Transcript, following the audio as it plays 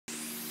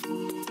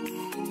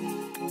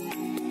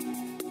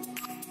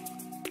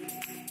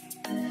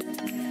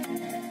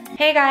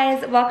Hey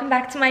guys, welcome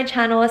back to my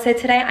channel. So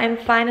today I'm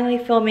finally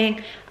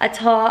filming a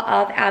tour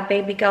of our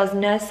Baby Girls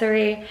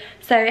Nursery.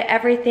 So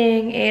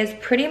everything is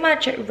pretty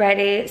much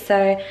ready.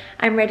 So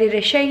I'm ready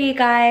to show you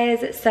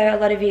guys. So a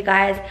lot of you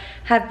guys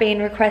have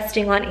been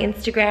requesting on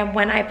Instagram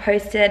when I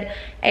posted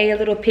a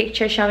little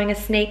picture showing a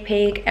sneak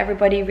peek.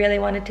 Everybody really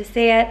wanted to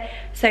see it.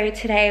 So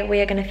today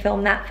we are going to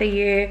film that for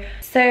you.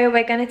 So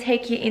we're going to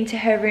take you into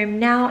her room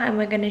now and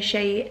we're going to show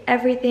you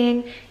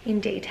everything in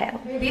detail.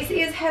 This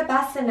is her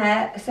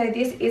bassinet. So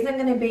this isn't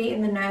going to be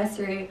in the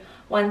nursery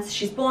once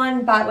she's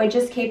born, but we're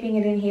just keeping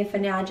it in here for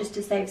now just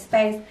to save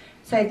space.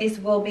 So this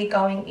will be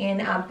going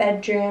in our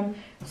bedroom.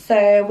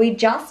 So we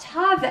just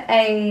have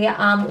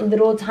a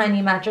little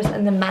tiny mattress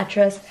and the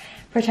mattress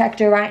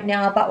protector right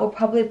now, but we'll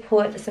probably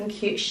put some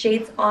cute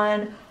sheets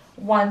on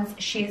once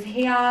she's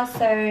here.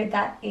 So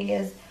that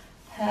is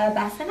her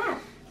bassinet.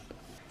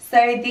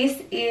 So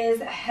this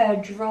is her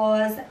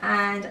drawers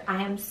and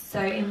I am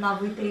so in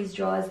love with these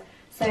drawers.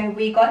 So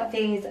we got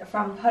these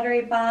from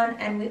Pottery Barn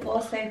and we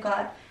also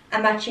got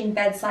a matching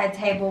bedside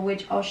table,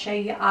 which I'll show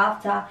you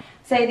after.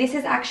 So this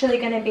is actually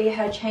going to be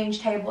her change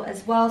table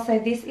as well. So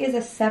this is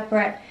a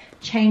separate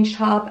change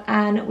top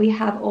and we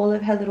have all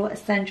of her little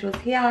essentials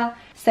here.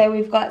 So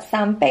we've got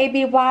some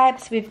baby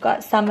wipes, we've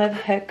got some of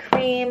her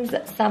creams,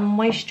 some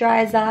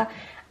moisturizer,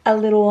 a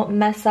little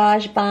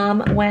massage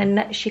balm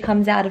when she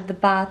comes out of the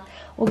bath.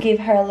 We'll give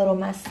her a little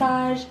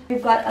massage.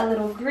 We've got a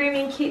little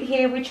grooming kit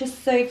here, which is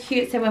so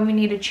cute. So when we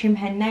need to trim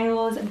her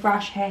nails,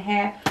 brush her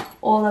hair,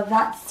 all of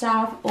that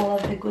stuff, all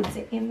of the goods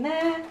are in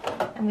there.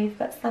 And we've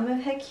got some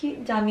of her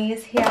cute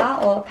dummies here,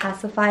 or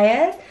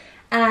pacifiers.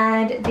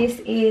 And this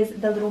is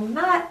the little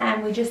mat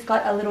and we just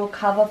got a little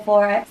cover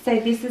for it. So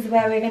this is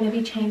where we're going to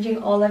be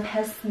changing all of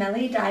her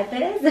smelly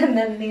diapers, and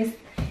then this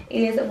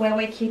is where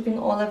we're keeping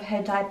all of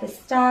her diapers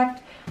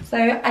stacked. So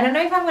I don't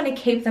know if I'm going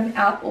to keep them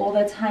out all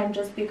the time,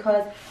 just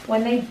because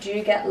when they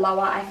do get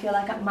lower I feel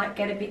like it might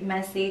get a bit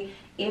messy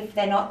if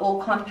they're not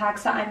all compact.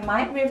 So I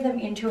might move them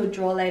into a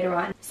drawer later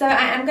on. So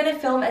I am going to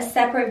film a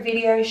separate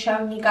video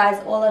showing you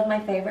guys all of my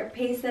favorite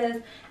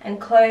pieces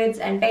and clothes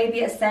and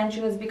baby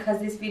essentials,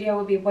 because this video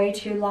will be way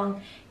too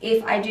long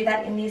if I do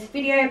that in this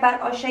video.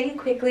 But I'll show you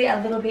quickly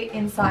a little bit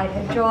inside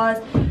her drawers.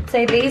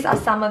 So these are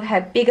some of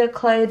her bigger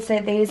clothes. So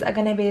these are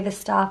going to be the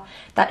stuff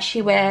that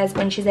she wears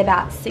when she's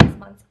about 6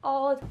 months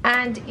old.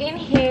 And in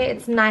here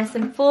it's nice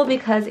and full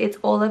because it's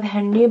all of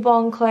her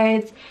newborn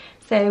clothes.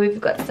 So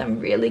we've got some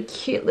really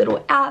cute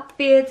little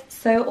outfits.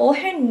 So all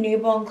her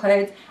newborn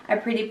clothes are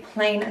pretty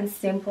plain and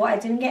simple. I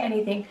didn't get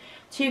anything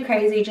too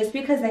crazy just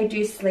because they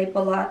do sleep a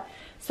lot.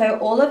 So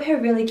all of her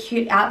really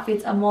cute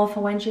outfits are more for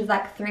when she's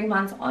like 3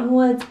 months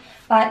onwards.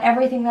 But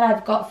everything that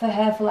I've got for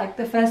her for like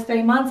the first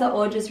 3 months are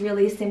all just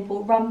really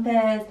simple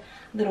rompers,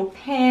 little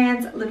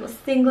pants, little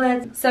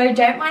singlets. So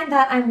don't mind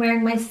that I'm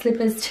wearing my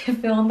slippers to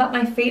film, but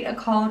my feet are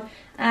cold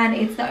and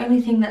it's the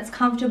only thing that's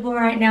comfortable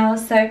right now.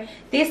 So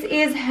this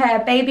is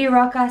her baby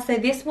rocker. So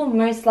this will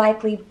most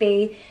likely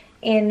be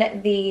in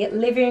the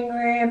living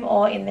room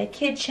or in the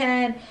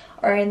kitchen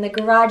or in the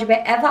garage.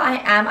 Wherever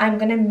I am, I'm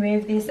going to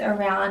move this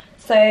around.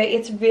 So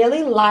it's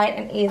really light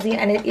and easy,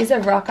 and it is a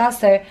rocker,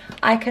 so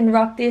I can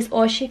rock this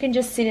or she can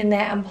just sit in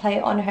there and play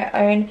on her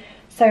own.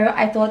 So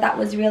I thought that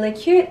was really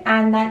cute,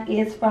 and that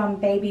is from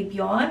Baby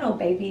Bjorn or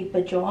Baby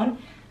Bjorn,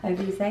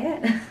 however you say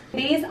it.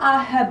 These are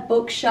her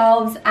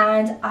bookshelves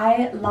and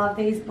I love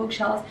these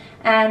bookshelves,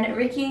 and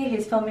Ricky,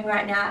 who's filming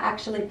right now,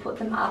 actually put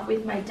them up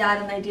with my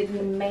dad and they did an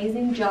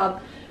amazing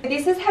job.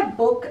 This is her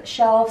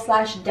bookshelf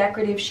slash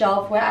decorative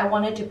shelf where I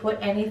wanted to put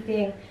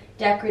anything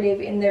decorative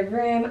in the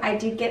room. I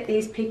did get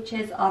these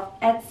pictures off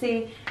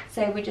Etsy,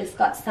 so we just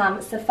got some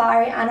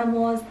safari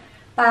animals,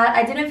 but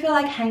I didn't feel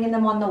like hanging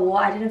them on the wall.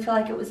 I didn't feel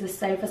like it was the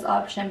safest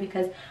option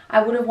because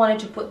I would have wanted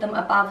to put them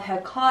above her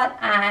cot,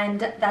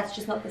 and that's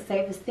just not the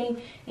safest thing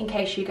in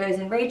case she goes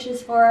and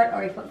reaches for it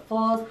or if it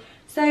falls.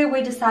 So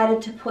we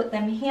decided to put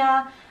them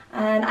here,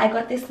 and I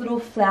got this little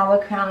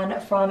flower crown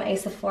from a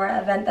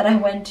Sephora event that I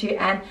went to,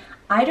 and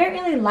I don't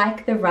really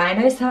like the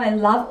rhino, so I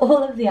love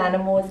all of the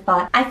animals,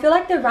 but I feel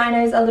like the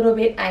rhino is a little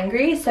bit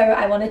angry, so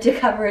I wanted to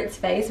cover its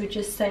face, which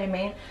is so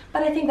mean,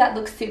 but I think that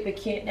looks super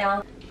cute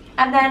now.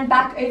 And then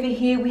back over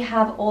here we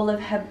have all of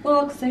her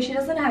books. So she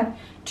doesn't have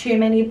too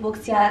many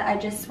books yet. I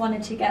just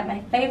wanted to get my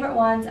favorite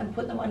ones and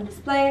put them on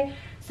display.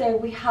 So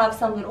we have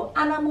some little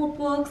animal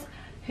books.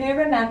 Who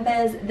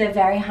remembers The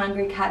Very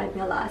Hungry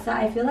Caterpillar? So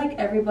I feel like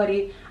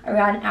everybody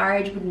around our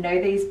age would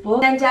know these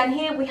books. And down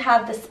here we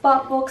have the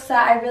Spot books. So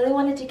I really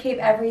wanted to keep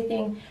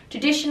everything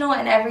traditional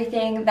and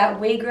everything that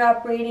we grew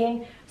up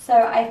reading. So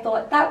I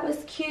thought that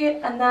was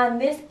cute. And then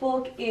this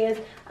book is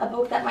a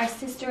book that my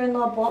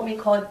sister-in-law bought me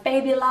called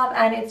Baby Love,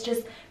 and it's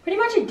just pretty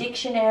much a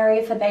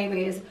dictionary for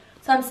babies.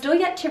 So I'm still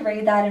yet to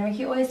read that, and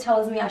Ricky always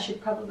tells me I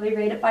should probably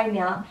read it by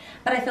now,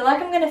 but I feel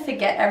like I'm going to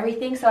forget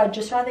everything, so I'd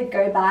just rather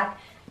go back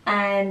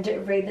and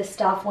read the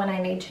stuff when I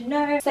need to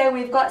know. So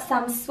we've got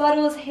some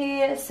swaddles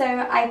here. So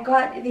I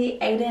got the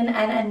Aiden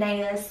and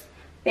Aeneas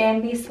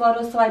Bambi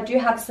swaddles, so I do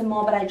have some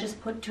more, but I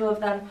just put 2 of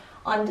them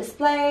on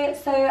display.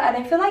 So I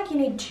don't feel like you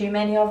need too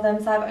many of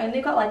them, so I've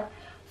only got like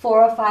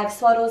 4 or 5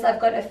 swaddles.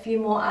 I've got a few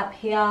more up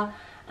here,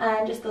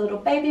 and just a little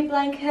baby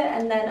blanket,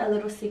 and then a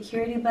little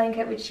security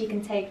blanket which she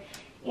can take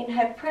in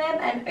her pram.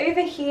 And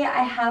over here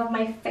I have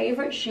my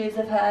favorite shoes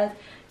of hers.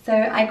 So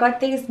I got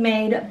these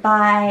made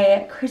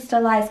by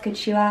Crystallized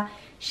Couture.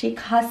 She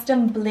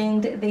custom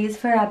blinged these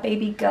for our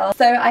baby girl,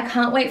 so I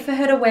can't wait for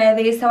her to wear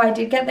these. So I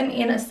did get them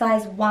in a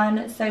size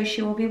 1, so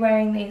she will be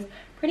wearing these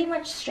pretty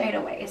much straight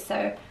away, so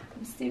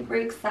I'm super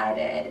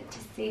excited to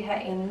see her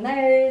in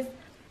those.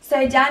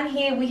 So down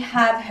here we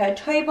have her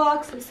toy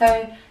box.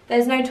 So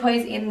there's no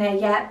toys in there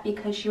yet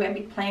because she won't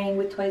be playing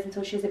with toys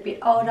until she's a bit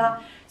older.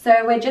 So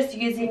we're just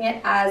using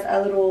it as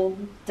a little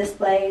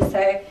display.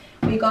 So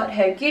we got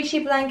her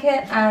Gucci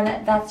blanket,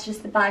 and that's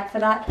just the bag for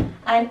that.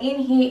 And in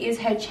here is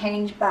her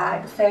change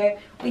bag. So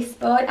we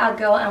spoiled our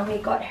girl and we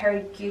got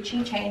her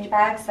Gucci change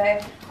bag. So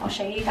I'll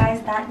show you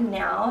guys that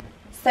now.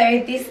 So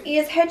this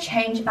is her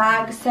change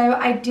bag. So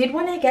I did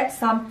want to get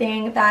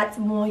something that's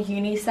more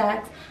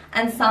unisex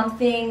and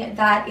something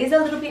that is a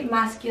little bit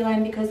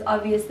masculine, because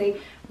obviously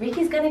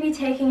Ricky's going to be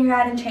taking her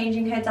out and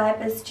changing her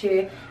diapers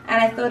too,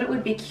 and I thought it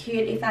would be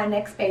cute if our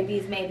next baby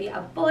is maybe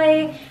a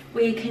boy,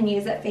 we can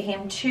use it for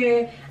him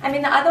too. I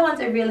mean, the other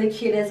ones are really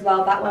cute as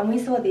well, but when we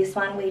saw this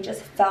one we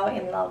just fell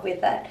in love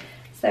with it.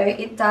 So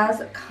it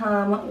does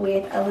come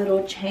with a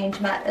little change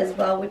mat as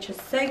well, which is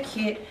so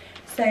cute.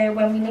 So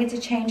when we need to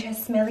change her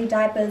smelly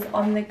diapers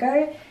on the go,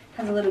 it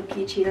has a little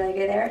Gucci logo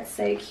there, it's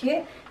so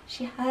cute.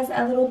 She has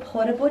a little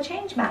portable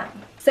change mat.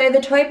 So the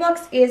toy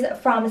box is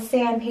from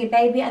CNP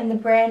Baby and the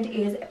brand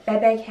is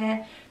Bebe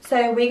Care.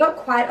 So we got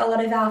quite a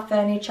lot of our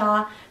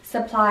furniture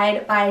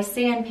supplied by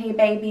CNP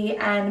Baby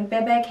and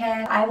Bebe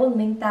Care. I will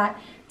link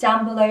that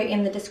down below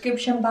in the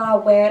description bar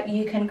where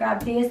you can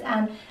grab this,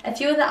 and a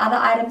few of the other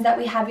items that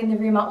we have in the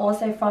room are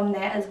also from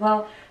there as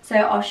well. So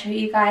I'll show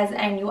you guys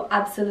and you'll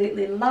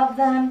absolutely love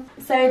them.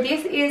 So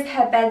this is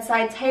her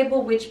bedside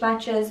table, which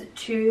matches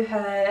to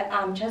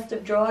her chest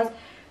of drawers.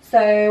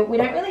 So we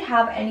don't really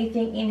have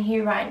anything in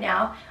here right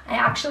now. I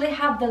actually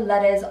have the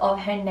letters of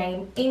her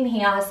name in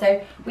here.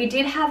 So we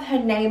did have her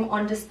name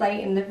on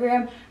display in the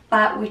room,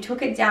 but we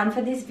took it down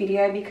for this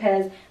video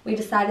because we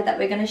decided that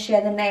we're going to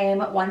share the name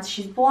once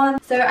she's born.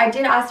 So I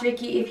did ask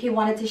Ricky if he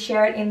wanted to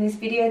share it in this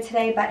video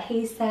today, but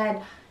he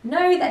said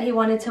no, that he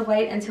wanted to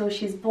wait until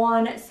she's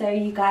born. So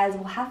you guys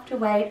will have to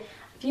wait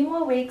a few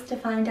more weeks to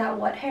find out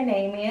what her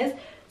name is.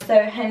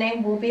 So her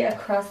name will be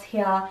across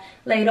here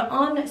later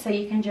on, so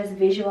you can just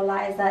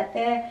visualize that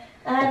there.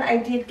 And I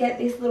did get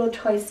this little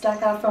toy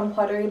stacker from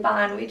Pottery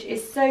Barn, which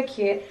is so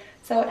cute.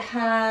 So it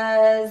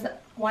has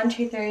 1,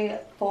 2, 3,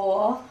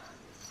 4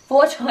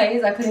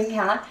 toys, I couldn't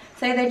count.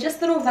 So they're just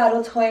little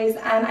rattle toys,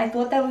 and I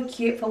thought they were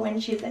cute for when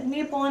she's a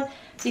newborn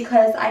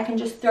because I can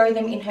just throw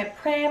them in her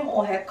pram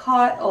or her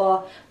cot,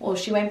 or, well,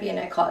 she won't be in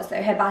her cot, so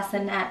her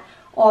bassinet,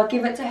 or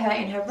give it to her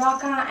in her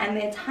rocker, and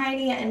they're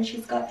tiny and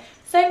she's got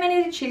so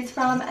many to choose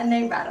from and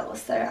they rattle,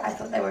 so I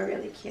thought they were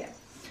really cute.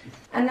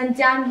 And then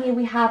down here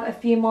we have a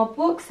few more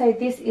books. So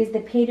this is the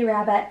Peter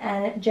Rabbit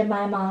and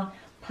Jemima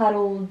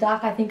Puddle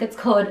Duck, I think it's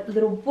called,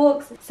 little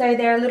books. So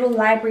they're a little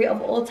library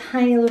of all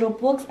tiny little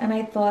books, and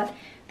I thought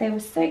they were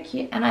so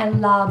cute, and I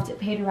loved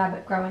Peter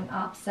Rabbit growing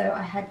up, so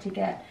I had to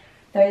get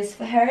those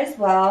for her as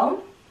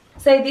well.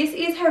 So this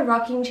is her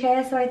rocking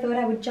chair, so I thought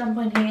I would jump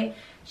on here,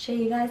 show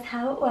you guys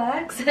how it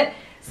works.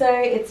 So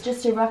it's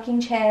just a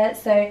rocking chair,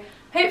 so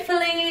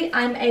hopefully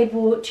I'm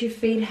able to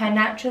feed her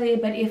naturally,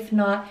 but if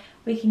not,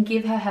 we can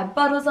give her her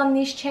bottles on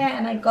this chair.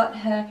 And I got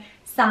her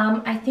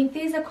some, I think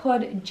these are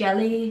called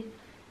jelly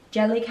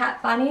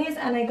cat bunnies,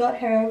 and I got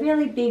her a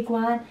really big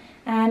one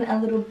and a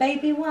little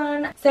baby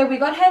one. So we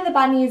got her the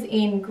bunnies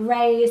in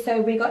grey, so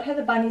we got her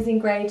the bunnies in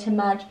grey to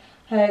match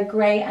her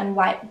grey and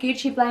white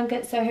Gucci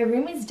blanket. So her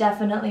room is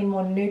definitely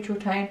more neutral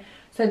tone.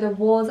 So the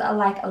walls are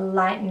like a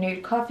light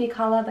nude coffee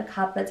color, the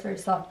carpet's very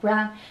soft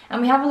brown,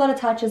 and we have a lot of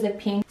touches of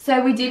pink.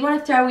 So we did want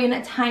to throw in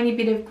a tiny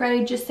bit of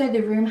grey just so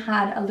the room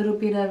had a little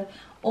bit of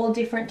all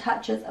different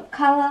touches of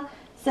color.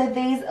 So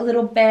these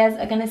little bears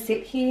are going to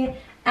sit here,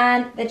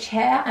 and the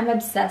chair I'm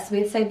obsessed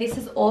with. So this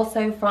is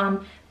also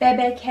from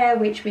Bebe Care,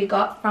 which we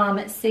got from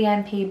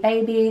CNP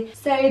Baby.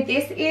 So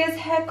this is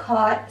her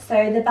cot.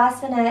 So the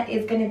bassinet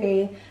is going to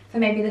be for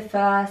maybe the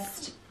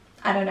first,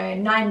 I don't know,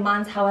 9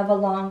 months, however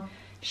long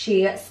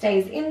she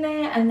stays in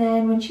there, and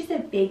then when she's a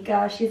big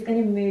girl she's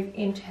going to move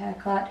into her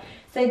cot.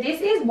 So this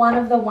is one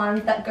of the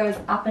ones that goes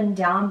up and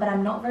down, but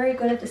I'm not very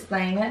good at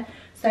displaying it,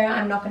 so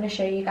I'm not going to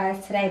show you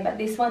guys today, but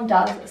this one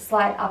does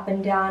slide up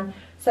and down.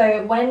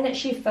 So when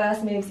she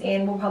first moves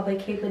in, we'll probably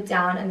keep it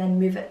down and then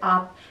move it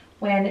up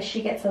when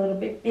she gets a little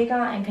bit bigger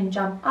and can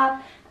jump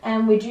up.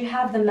 And we do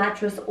have the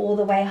mattress all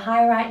the way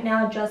high right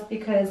now, just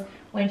because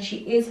when she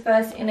is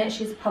first in it,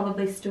 she's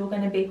probably still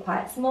going to be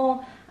quite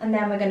small, and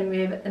then we're going to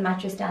move the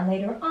mattress down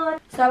later on.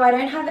 So I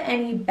don't have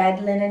any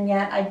bed linen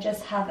yet, I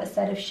just have a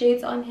set of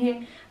sheets on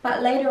here,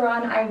 but later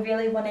on I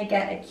really want to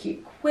get a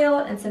cute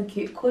quilt and some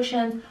cute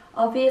cushions,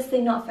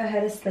 obviously not for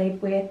her to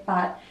sleep with,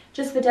 but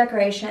just for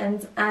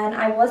decorations. And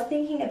I was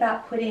thinking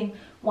about putting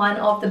one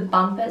of the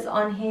bumpers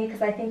on here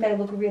because I think they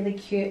look really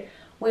cute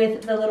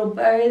with the little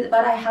bows,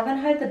 but I haven't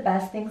heard the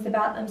best things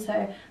about them, so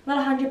I'm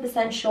not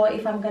 100% sure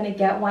if I'm going to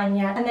get one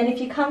yet. And then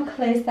if you come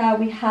closer,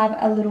 we have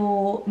a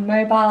little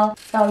mobile,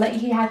 so I'll let you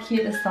hear how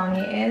cute the song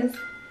is.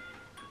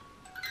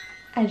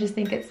 I just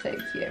think it's so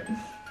cute.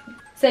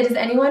 So does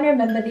anyone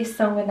remember this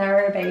song when they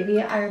were a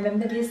baby? I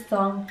remember this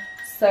song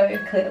so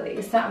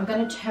clearly, so I'm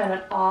going to turn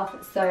it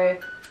off so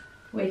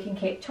we can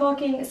keep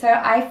talking. So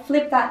I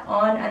flip that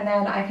on and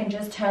then I can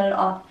just turn it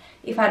off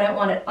if I don't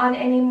want it on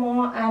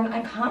anymore.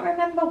 I can't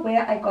remember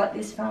where I got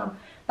this from,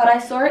 but I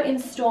saw it in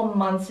store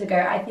months ago.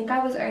 I think I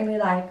was only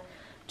like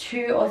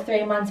 2 or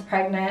 3 months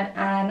pregnant,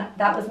 and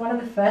that was one of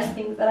the first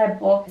things that I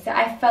bought. So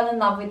I fell in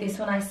love with this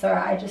when I saw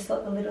it. I just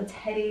thought the little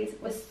teddies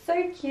were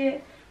so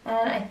cute,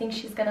 and I think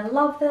she's gonna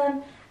love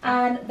them.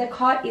 And the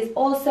cot is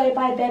also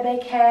by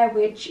Bebe Care,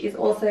 which is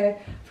also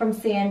from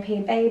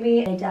CNP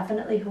Baby. They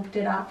definitely hooked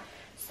it up.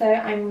 So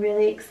I'm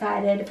really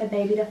excited for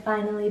baby to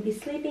finally be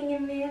sleeping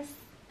in this.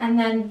 And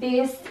then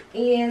this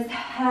is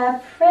her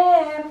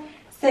pram.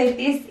 So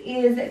this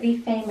is the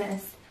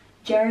famous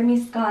Jeremy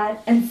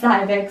Scott and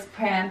Cybex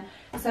pram.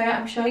 So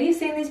I'm sure you've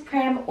seen this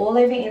pram all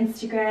over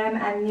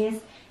Instagram, and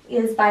this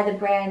is by the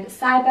brand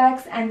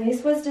Cybex, and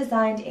this was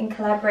designed in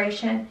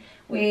collaboration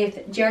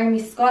with Jeremy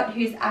Scott,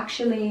 who's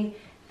actually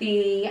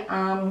the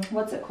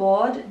what's it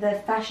called,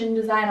 the fashion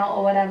designer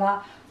or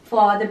whatever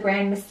for the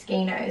brand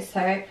Moschino.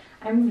 So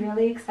I'm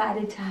really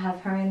excited to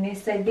have her in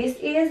this. So this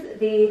is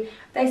the,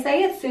 they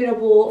say it's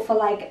suitable for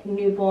like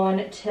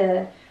newborn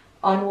to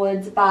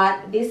onwards,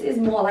 but this is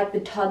more like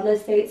the toddler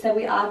seat. So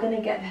we are going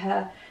to get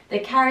her the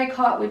carry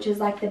cot, which is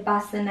like the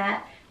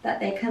bassinet that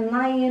they can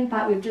lie in,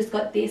 but we've just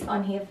got this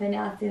on here for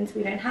now since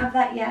we don't have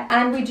that yet.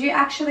 And we do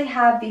actually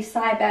have the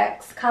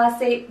Cybex car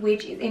seat,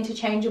 which is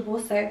interchangeable.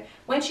 So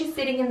when she's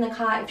sitting in the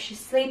car, if she's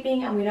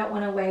sleeping and we don't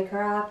want to wake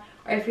her up,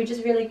 or if we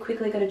just really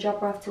quickly got to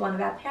drop her off to one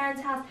of our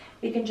parents' house,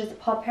 we can just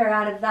pop her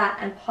out of that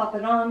and pop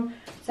it on.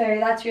 So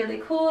that's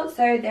really cool.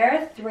 So there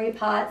are 3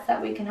 parts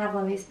that we can have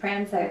on this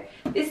pram. So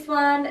this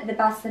one, the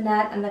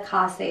bassinet, and the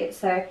car seat.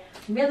 So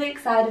I'm really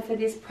excited for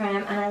this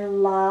pram, and I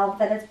love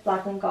that it's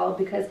black and gold,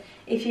 because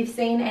if you've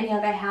seen any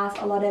other house,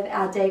 a lot of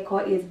our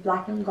decor is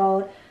black and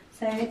gold.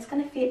 So it's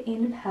going to fit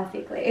in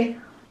perfectly.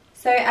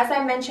 So as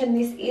I mentioned,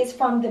 this is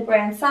from the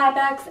brand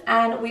Cybex,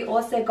 and we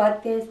also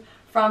got this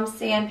from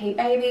CNP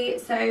Baby.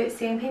 So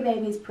CNP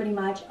Baby is pretty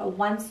much a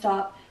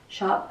one-stop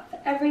shop for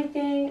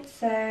everything.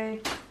 So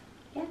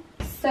yeah.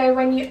 So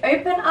when you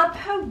open up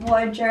her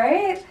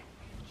wardrobe,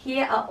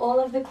 here are all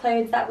of the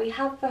clothes that we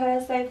have for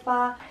her so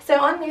far.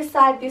 So on this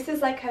side, this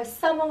is like her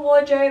summer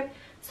wardrobe.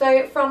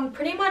 So from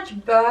pretty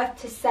much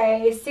birth to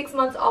say 6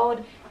 months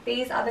old,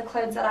 these are the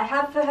clothes that I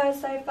have for her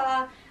so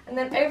far. And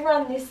then over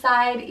on this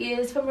side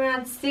is from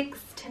around 6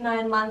 to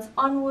 9 months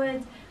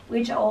onwards,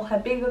 which are all her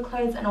bigger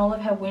clothes and all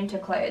of her winter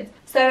clothes.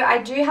 So I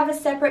do have a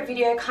separate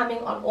video coming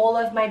on all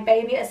of my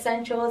baby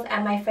essentials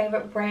and my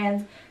favorite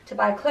brands to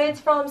buy clothes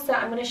from. So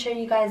I'm going to show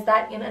you guys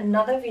that in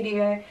another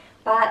video,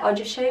 but I'll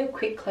just show you a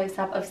quick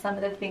close-up of some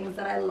of the things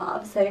that I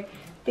love. So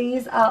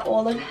these are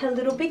all of her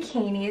little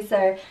bikinis, so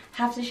I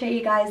have to show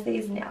you guys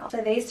these now.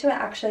 So these 2 are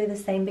actually the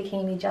same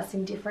bikini, just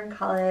in different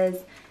colors.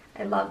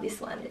 I love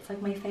this one. It's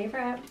like my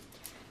favorite.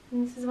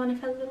 And this is one of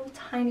her little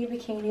tiny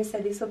bikinis, so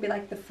this will be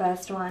like the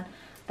first one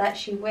that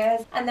she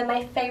wears. And then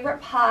my favorite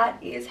part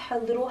is her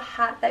little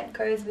hat that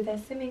goes with her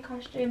swimming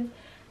costume.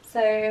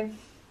 So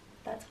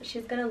that's what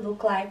she's gonna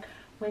look like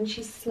when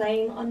she's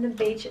sleighing on the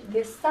beach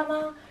this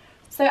summer.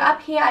 So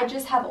up here I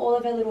just have all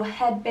of her little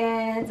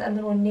headbands and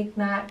little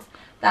knickknacks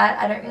that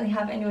I don't really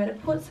have anywhere to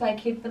put, so I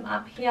keep them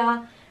up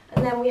here.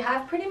 And then we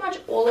have pretty much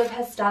all of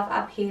her stuff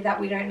up here that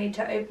we don't need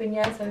to open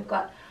yet. So we've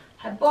got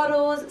her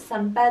bottles,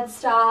 some bed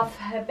stuff,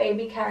 her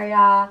baby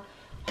carrier,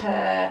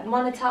 her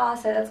monitor,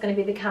 so that's going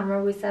to be the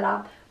camera we set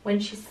up when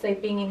she's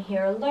sleeping in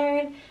here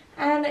alone,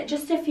 and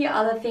just a few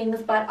other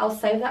things, but I'll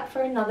save that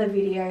for another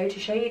video to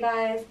show you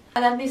guys.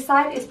 And then this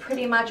side is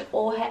pretty much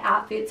all her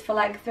outfits for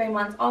like 3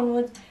 months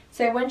onwards.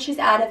 So when she's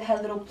out of her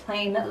little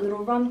plain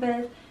little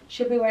rompers,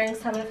 she'll be wearing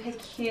some of her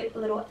cute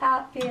little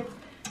outfits.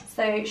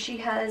 So she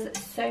has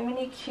so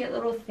many cute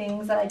little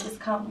things that I just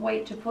can't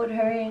wait to put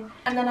her in.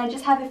 And then I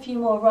just have a few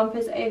more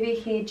rompers over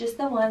here, just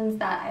the ones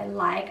that I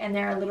like, and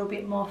they're a little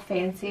bit more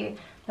fancy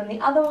than the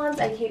other ones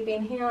I keep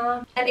in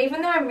here. And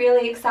even though I'm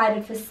really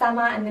excited for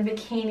summer and the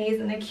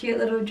bikinis and the cute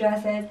little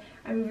dresses,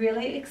 I'm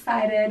really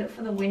excited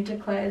for the winter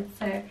clothes.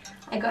 So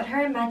I got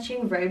her a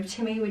matching robe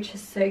to me, which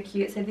is so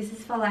cute. So this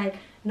is for like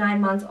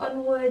 9 months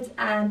onwards,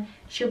 and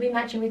she'll be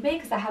matching with me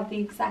because I have the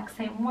exact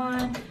same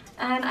one.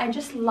 And I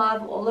just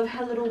love all of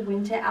her little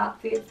winter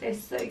outfits. They're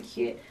so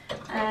cute.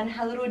 And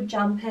her little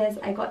jumpers,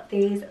 I got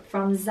these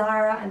from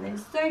Zara, and they're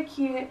so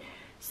cute.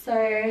 So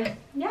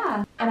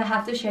yeah, and I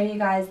have to show you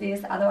guys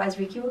this, otherwise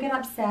Ricky will get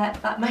upset,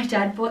 but my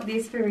dad bought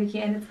this for Ricky,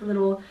 and it's a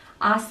little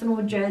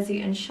Arsenal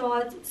jersey and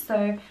shorts.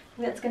 So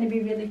that's going to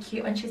be really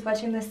cute when she's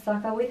watching the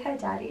soccer with her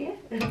daddy.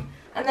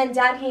 And then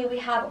down here we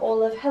have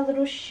all of her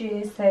little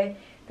shoes. So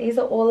these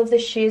are all of the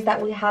shoes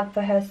that we have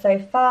for her so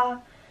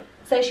far.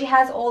 So she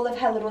has all of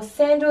her little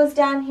sandals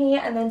down here,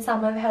 and then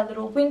some of her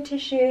little winter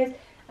shoes.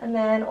 and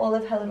then all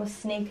of her little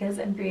sneakers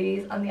and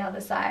booties on the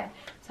other side.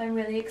 So I'm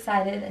really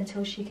excited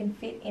until she can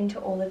fit into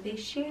all of these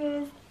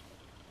shoes.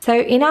 So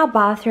in our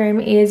bathroom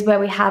is where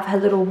we have her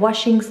little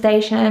washing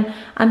station.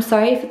 I'm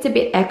sorry if it's a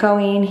bit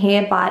echoey in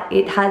here, but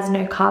it has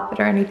no carpet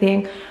or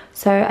anything,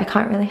 so I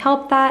can't really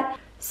help that.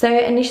 So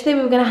initially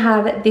we were going to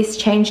have this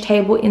change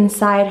table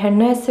inside her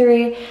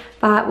nursery,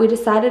 but we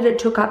decided it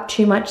took up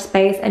too much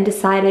space and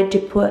decided to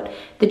put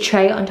the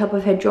tray on top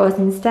of her drawers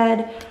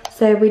instead.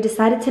 So we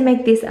decided to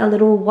make this a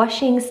little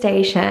washing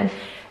station.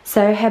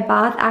 So her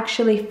bath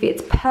actually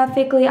fits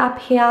perfectly up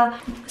here.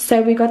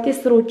 So we got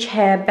this little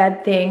chair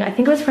bed thing. I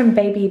think it was from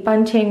Baby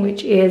Bunting,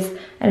 which is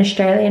an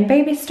Australian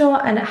baby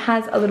store, and it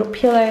has a little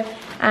pillow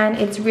and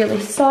it's really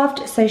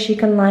soft, so she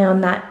can lie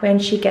on that when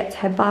she gets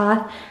her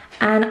bath.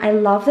 And I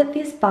love that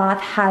this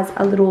bath has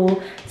a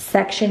little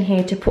section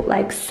here to put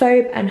like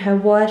soap and her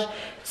wash.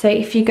 So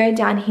if you go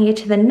down here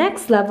to the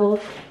next level,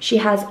 she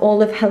has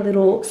all of her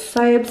little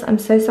soaps. I'm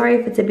so sorry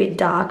if it's a bit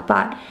dark,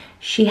 but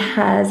she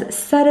has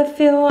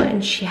Cetaphil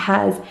and she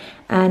has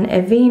an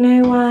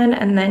Aveeno one,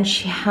 and then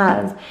she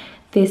has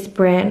this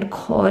brand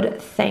called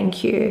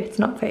Thank You. It's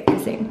not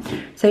focusing.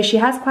 So she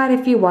has quite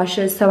a few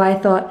washes, so I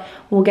thought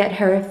we'll get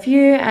her a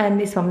few, and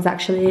this one was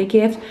actually a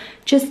gift,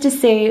 just to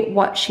see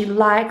what she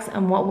likes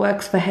and what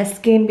works for her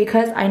skin,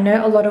 because I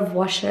know a lot of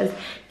washes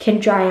can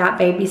dry out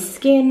baby's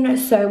skin.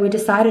 So we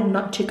decided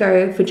not to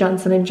go for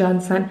Johnson &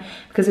 Johnson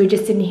because we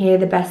just didn't hear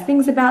the best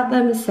things about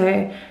them.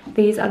 So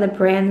these are the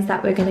brands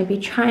that we're going to be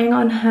trying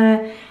on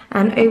her.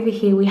 And over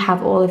here we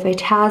have all of her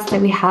towels. So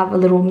we have a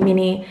little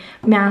mini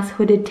mouse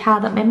hooded towel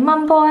that my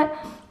mum bought.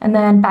 And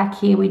then back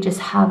here we just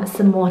have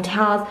some more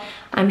towels.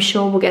 I'm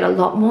sure we'll get a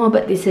lot more,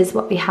 but this is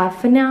what we have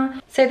for now.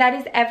 So that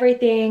is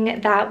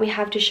everything that we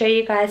have to show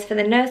you guys for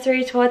the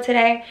nursery tour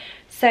today.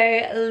 So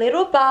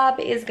little Barb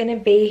is going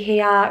to be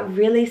here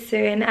really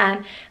soon,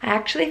 and I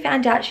actually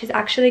found out she's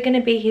actually going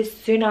to be here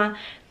sooner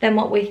than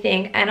what we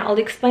think, and I'll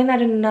explain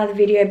that in another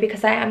video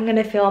because I am going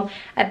to film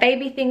a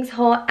baby things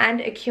haul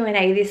and a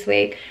Q&A this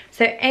week.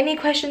 So any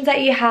questions that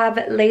you have,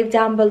 leave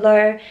down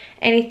below.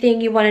 Anything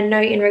you want to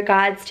know in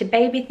regards to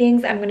baby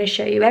things, I'm going to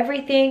show you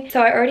everything.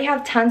 So I already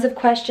have tons of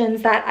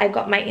questions that I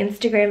got my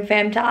Instagram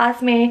fam to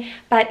ask me,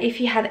 but if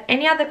you have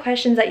any other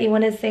questions that you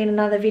want to see in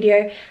another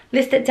video,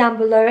 list it down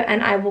below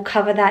and I will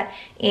cover that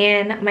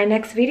in my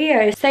next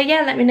video. So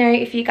yeah, let me know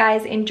if you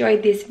guys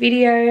enjoyed this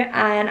video,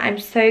 and I'm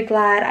so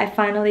glad I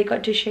finally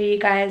got to show you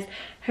guys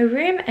her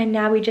room, and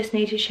now we just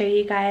need to show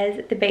you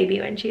guys the baby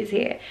when she's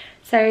here.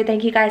 So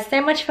thank you guys so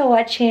much for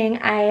watching.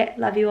 I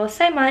love you all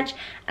so much,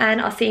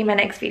 and I'll see you in my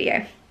next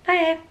video.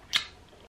 Bye.